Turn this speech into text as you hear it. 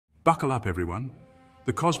Buckle up, everyone.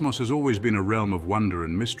 The cosmos has always been a realm of wonder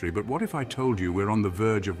and mystery, but what if I told you we're on the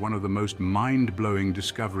verge of one of the most mind-blowing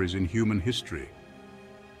discoveries in human history?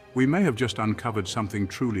 We may have just uncovered something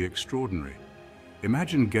truly extraordinary.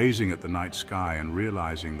 Imagine gazing at the night sky and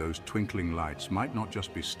realizing those twinkling lights might not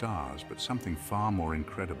just be stars, but something far more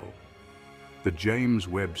incredible. The James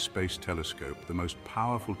Webb Space Telescope, the most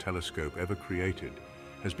powerful telescope ever created,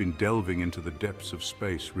 has been delving into the depths of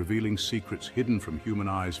space, revealing secrets hidden from human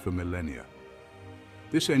eyes for millennia.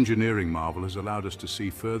 This engineering marvel has allowed us to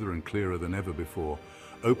see further and clearer than ever before,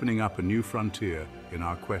 opening up a new frontier in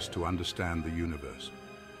our quest to understand the universe.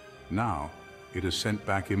 Now, it has sent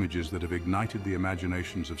back images that have ignited the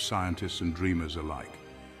imaginations of scientists and dreamers alike.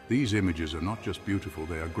 These images are not just beautiful,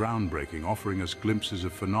 they are groundbreaking, offering us glimpses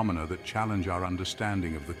of phenomena that challenge our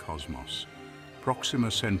understanding of the cosmos.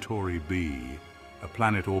 Proxima Centauri B, a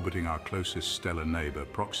planet orbiting our closest stellar neighbor,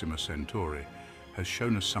 Proxima Centauri, has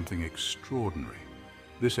shown us something extraordinary.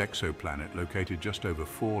 This exoplanet, located just over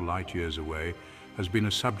 4 light-years away, has been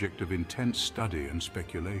a subject of intense study and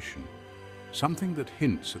speculation, something that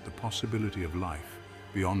hints at the possibility of life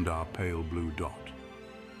beyond our pale blue dot.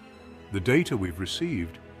 The data we've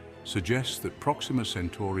received suggests that Proxima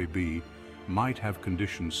Centauri B might have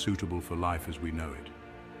conditions suitable for life as we know it.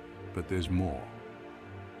 But there's more.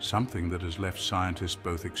 Something that has left scientists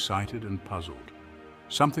both excited and puzzled.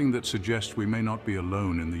 Something that suggests we may not be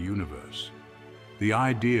alone in the universe. The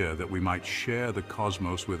idea that we might share the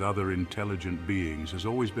cosmos with other intelligent beings has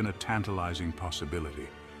always been a tantalizing possibility.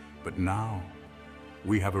 But now,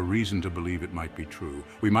 we have a reason to believe it might be true.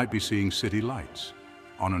 We might be seeing city lights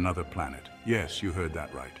on another planet. Yes, you heard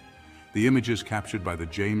that right. The images captured by the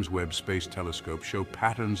James Webb Space Telescope show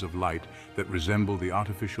patterns of light that resemble the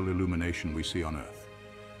artificial illumination we see on Earth.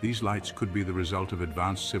 These lights could be the result of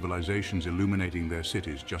advanced civilizations illuminating their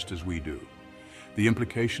cities just as we do. The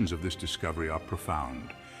implications of this discovery are profound.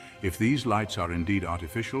 If these lights are indeed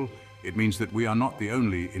artificial, it means that we are not the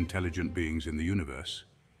only intelligent beings in the universe.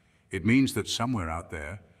 It means that somewhere out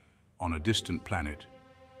there, on a distant planet,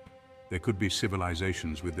 there could be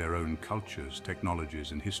civilizations with their own cultures, technologies,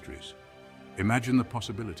 and histories. Imagine the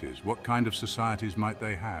possibilities. What kind of societies might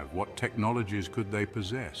they have? What technologies could they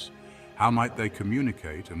possess? How might they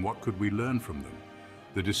communicate, and what could we learn from them?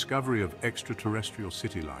 The discovery of extraterrestrial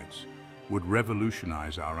city lights would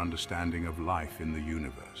revolutionize our understanding of life in the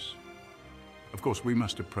universe. Of course, we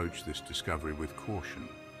must approach this discovery with caution.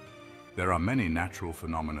 There are many natural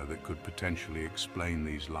phenomena that could potentially explain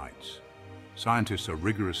these lights. Scientists are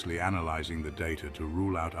rigorously analyzing the data to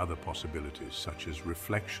rule out other possibilities, such as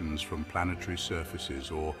reflections from planetary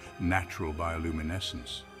surfaces or natural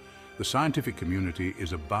bioluminescence. The scientific community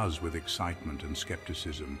is abuzz with excitement and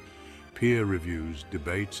skepticism. Peer reviews,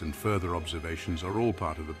 debates, and further observations are all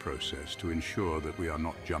part of the process to ensure that we are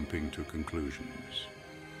not jumping to conclusions.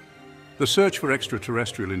 The search for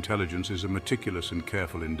extraterrestrial intelligence is a meticulous and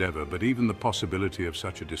careful endeavor, but even the possibility of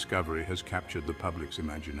such a discovery has captured the public's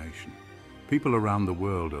imagination. People around the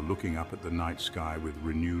world are looking up at the night sky with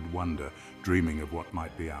renewed wonder, dreaming of what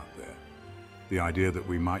might be out there. The idea that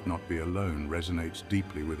we might not be alone resonates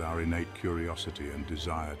deeply with our innate curiosity and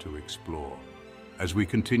desire to explore. As we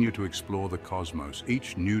continue to explore the cosmos,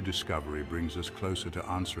 each new discovery brings us closer to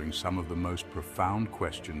answering some of the most profound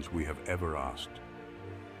questions we have ever asked.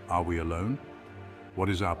 Are we alone? What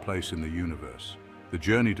is our place in the universe? The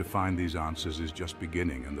journey to find these answers is just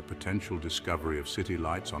beginning, and the potential discovery of city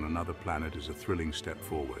lights on another planet is a thrilling step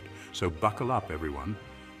forward. So buckle up, everyone.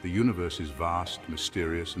 The universe is vast,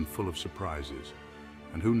 mysterious, and full of surprises.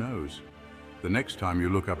 And who knows? The next time you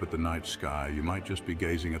look up at the night sky, you might just be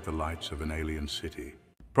gazing at the lights of an alien city.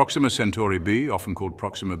 Proxima Centauri B, often called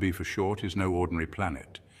Proxima B for short, is no ordinary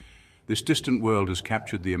planet. This distant world has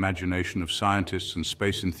captured the imagination of scientists and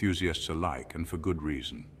space enthusiasts alike, and for good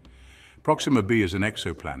reason. Proxima B is an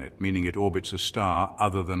exoplanet, meaning it orbits a star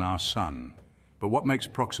other than our Sun. But what makes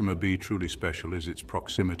Proxima B truly special is its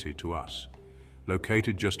proximity to us.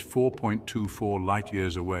 Located just 4.24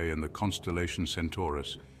 light-years away in the constellation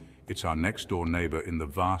Centaurus, it's our next-door neighbor in the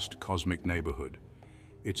vast cosmic neighborhood.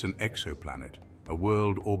 It's an exoplanet, a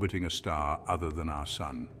world orbiting a star other than our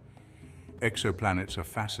Sun. Exoplanets are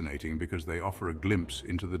fascinating because they offer a glimpse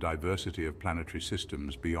into the diversity of planetary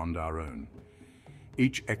systems beyond our own.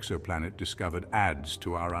 Each exoplanet discovered adds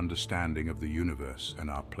to our understanding of the universe and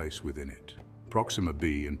our place within it. Proxima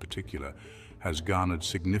B, in particular, has garnered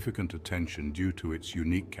significant attention due to its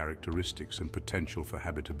unique characteristics and potential for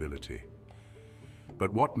habitability.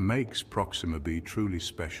 But what makes Proxima B truly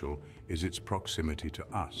special is its proximity to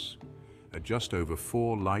us. At just over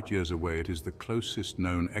 4 light-years away, it is the closest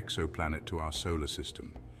known exoplanet to our solar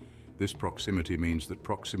system. This proximity means that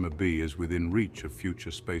Proxima B is within reach of future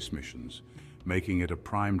space missions, making it a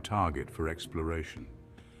prime target for exploration.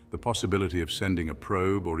 The possibility of sending a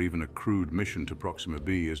probe or even a crewed mission to Proxima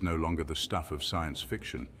B is no longer the stuff of science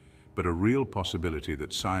fiction, but a real possibility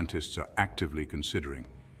that scientists are actively considering.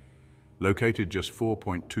 Located just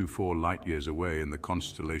 4.24 light-years away in the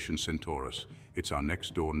constellation Centaurus, it's our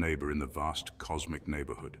next-door neighbor in the vast cosmic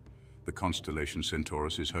neighborhood. The constellation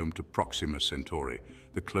Centaurus is home to Proxima Centauri,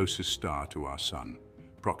 the closest star to our Sun.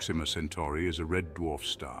 Proxima Centauri is a red dwarf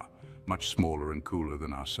star, much smaller and cooler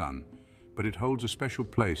than our Sun, but it holds a special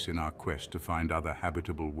place in our quest to find other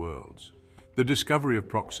habitable worlds. The discovery of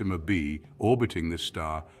Proxima B orbiting this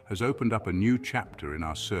star has opened up a new chapter in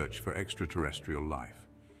our search for extraterrestrial life.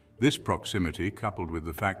 This proximity, coupled with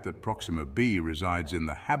the fact that Proxima B resides in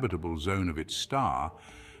the habitable zone of its star,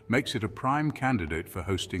 makes it a prime candidate for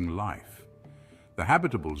hosting life. The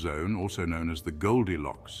habitable zone, also known as the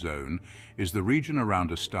Goldilocks zone, is the region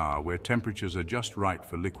around a star where temperatures are just right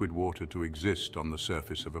for liquid water to exist on the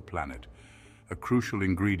surface of a planet, a crucial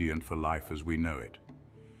ingredient for life as we know it.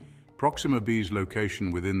 Proxima B's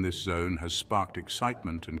location within this zone has sparked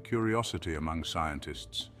excitement and curiosity among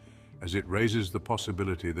scientists, as it raises the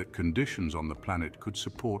possibility that conditions on the planet could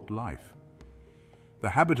support life. The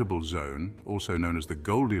habitable zone, also known as the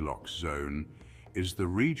Goldilocks zone, is the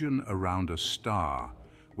region around a star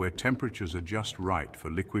where temperatures are just right for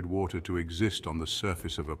liquid water to exist on the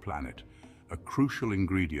surface of a planet, a crucial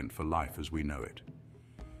ingredient for life as we know it.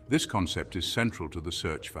 This concept is central to the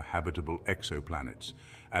search for habitable exoplanets,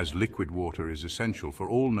 as liquid water is essential for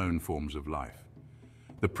all known forms of life.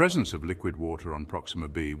 The presence of liquid water on Proxima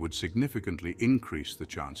B would significantly increase the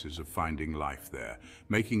chances of finding life there,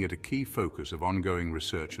 making it a key focus of ongoing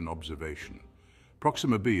research and observation.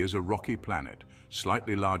 Proxima B is a rocky planet,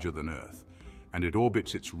 slightly larger than Earth, and it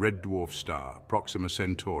orbits its red dwarf star, Proxima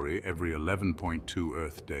Centauri, every 11.2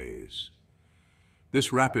 Earth days.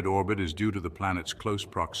 This rapid orbit is due to the planet's close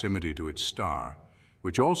proximity to its star,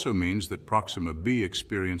 which also means that Proxima B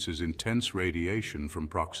experiences intense radiation from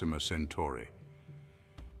Proxima Centauri.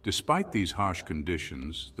 Despite these harsh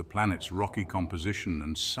conditions, the planet's rocky composition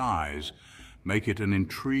and size make it an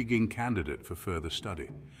intriguing candidate for further study.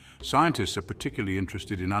 Scientists are particularly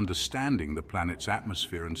interested in understanding the planet's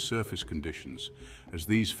atmosphere and surface conditions, as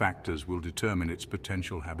these factors will determine its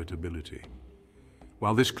potential habitability.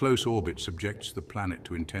 While this close orbit subjects the planet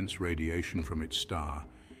to intense radiation from its star,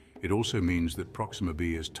 it also means that Proxima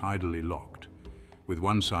B is tidally locked, with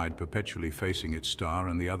one side perpetually facing its star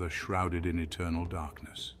and the other shrouded in eternal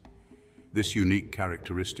darkness. This unique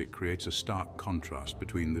characteristic creates a stark contrast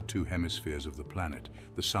between the two hemispheres of the planet.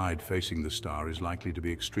 The side facing the star is likely to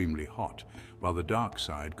be extremely hot, while the dark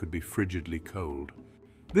side could be frigidly cold.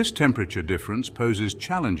 This temperature difference poses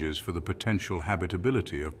challenges for the potential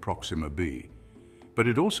habitability of Proxima B, but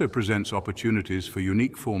it also presents opportunities for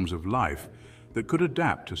unique forms of life that could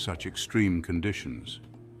adapt to such extreme conditions.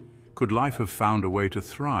 Could life have found a way to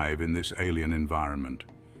thrive in this alien environment?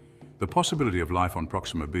 The possibility of life on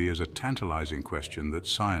Proxima B is a tantalizing question that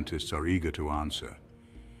scientists are eager to answer.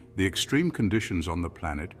 The extreme conditions on the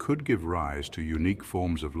planet could give rise to unique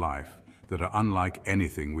forms of life that are unlike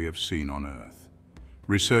anything we have seen on Earth.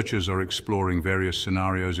 Researchers are exploring various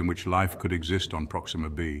scenarios in which life could exist on Proxima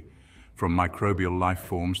B, from microbial life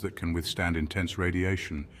forms that can withstand intense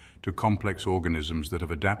radiation to complex organisms that have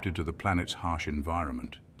adapted to the planet's harsh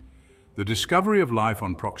environment. The discovery of life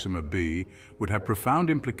on Proxima B would have profound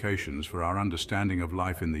implications for our understanding of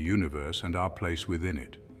life in the universe and our place within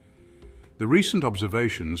it. The recent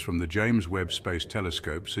observations from the James Webb Space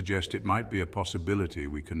Telescope suggest it might be a possibility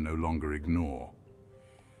we can no longer ignore.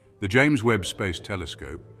 The James Webb Space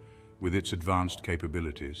Telescope, with its advanced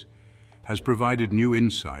capabilities, has provided new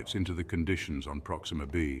insights into the conditions on Proxima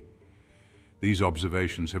B. These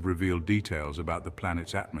observations have revealed details about the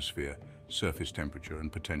planet's atmosphere, surface temperature,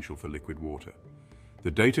 and potential for liquid water.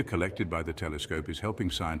 The data collected by the telescope is helping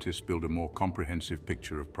scientists build a more comprehensive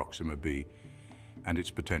picture of Proxima B and its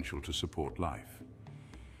potential to support life.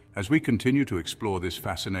 As we continue to explore this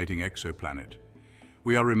fascinating exoplanet,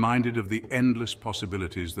 we are reminded of the endless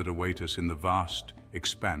possibilities that await us in the vast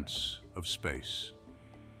expanse of space.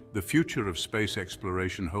 The future of space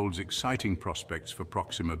exploration holds exciting prospects for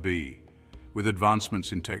Proxima B. With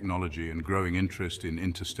advancements in technology and growing interest in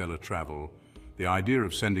interstellar travel, the idea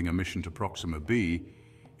of sending a mission to Proxima B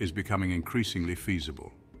is becoming increasingly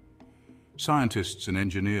feasible. Scientists and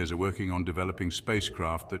engineers are working on developing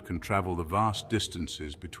spacecraft that can travel the vast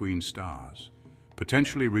distances between stars,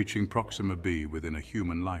 potentially reaching Proxima B within a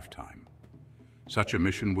human lifetime. Such a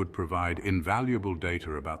mission would provide invaluable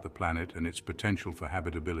data about the planet and its potential for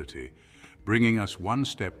habitability, bringing us one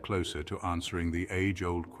step closer to answering the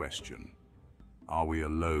age-old question: are we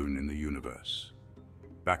alone in the universe?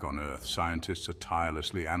 Back on Earth, scientists are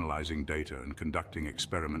tirelessly analyzing data and conducting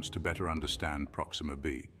experiments to better understand Proxima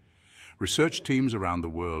B. Research teams around the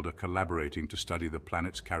world are collaborating to study the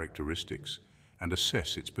planet's characteristics and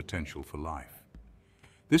assess its potential for life.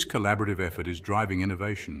 This collaborative effort is driving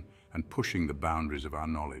innovation and pushing the boundaries of our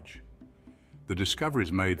knowledge. The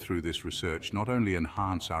discoveries made through this research not only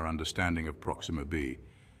enhance our understanding of Proxima B,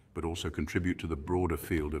 but also contribute to the broader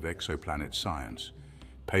field of exoplanet science,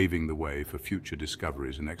 paving the way for future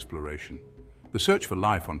discoveries and exploration. The search for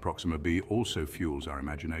life on Proxima B also fuels our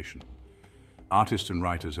imagination. Artists and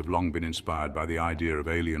writers have long been inspired by the idea of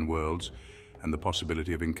alien worlds and the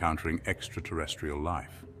possibility of encountering extraterrestrial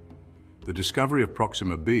life. The discovery of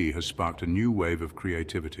Proxima B has sparked a new wave of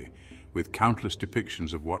creativity, with countless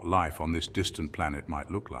depictions of what life on this distant planet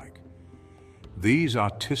might look like. These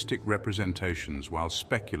artistic representations, while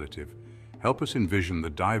speculative, help us envision the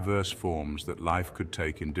diverse forms that life could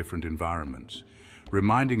take in different environments,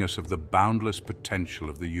 reminding us of the boundless potential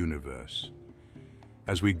of the universe.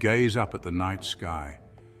 As we gaze up at the night sky,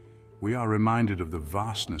 we are reminded of the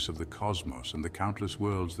vastness of the cosmos and the countless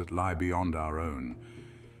worlds that lie beyond our own.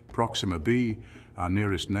 Proxima B, our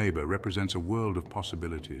nearest neighbor, represents a world of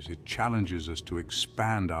possibilities. It challenges us to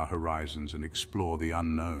expand our horizons and explore the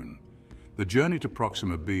unknown. The journey to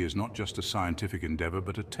Proxima B is not just a scientific endeavor,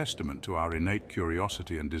 but a testament to our innate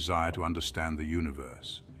curiosity and desire to understand the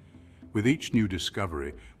universe. With each new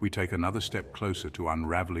discovery, we take another step closer to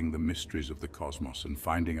unraveling the mysteries of the cosmos and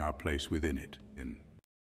finding our place within it.